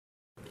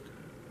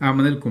I'm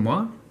Anil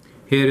Kumar.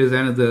 Here is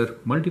another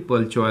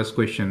multiple choice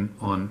question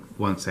on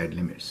one-side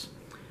limits.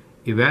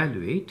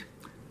 Evaluate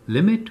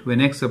limit when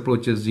x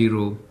approaches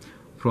 0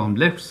 from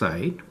left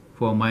side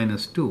for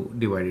minus 2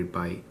 divided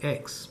by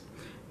x.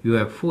 You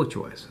have four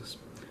choices: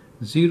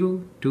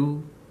 0,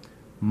 2,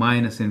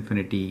 minus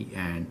infinity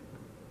and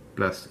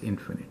plus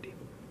infinity.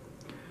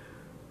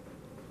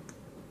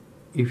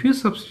 If you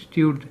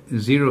substitute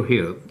 0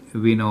 here,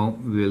 we know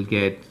we will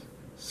get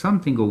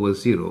something over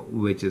 0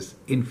 which is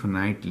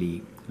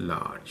infinitely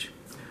large.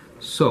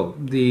 So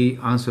the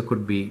answer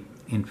could be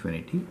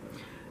infinity.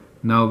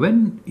 Now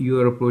when you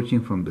are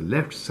approaching from the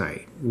left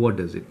side, what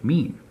does it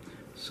mean?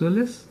 So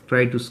let's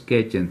try to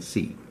sketch and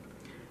see.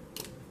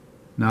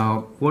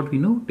 Now what we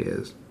note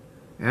is,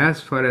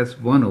 as far as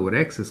 1 over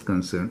x is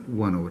concerned,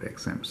 1 over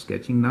x I'm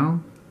sketching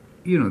now,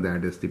 you know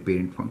that is the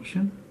parent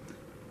function.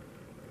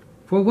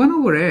 For 1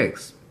 over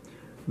x,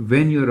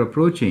 when you are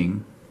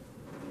approaching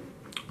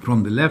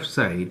from the left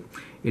side,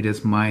 it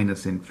is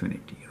minus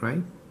infinity,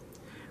 right?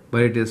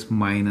 But it is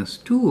minus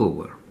 2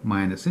 over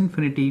minus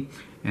infinity,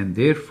 and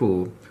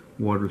therefore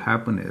what will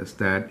happen is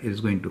that it is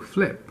going to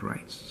flip,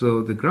 right?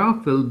 So the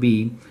graph will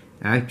be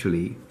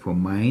actually for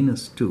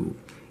minus 2,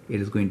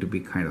 it is going to be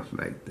kind of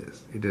like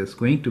this. It is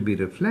going to be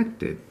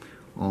reflected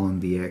on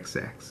the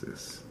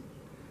x-axis.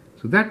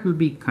 So that will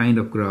be kind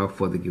of graph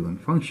for the given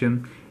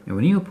function, and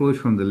when you approach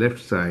from the left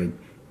side,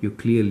 you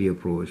clearly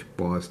approach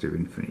positive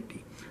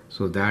infinity.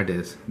 So that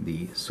is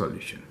the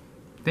solution.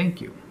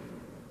 Thank you.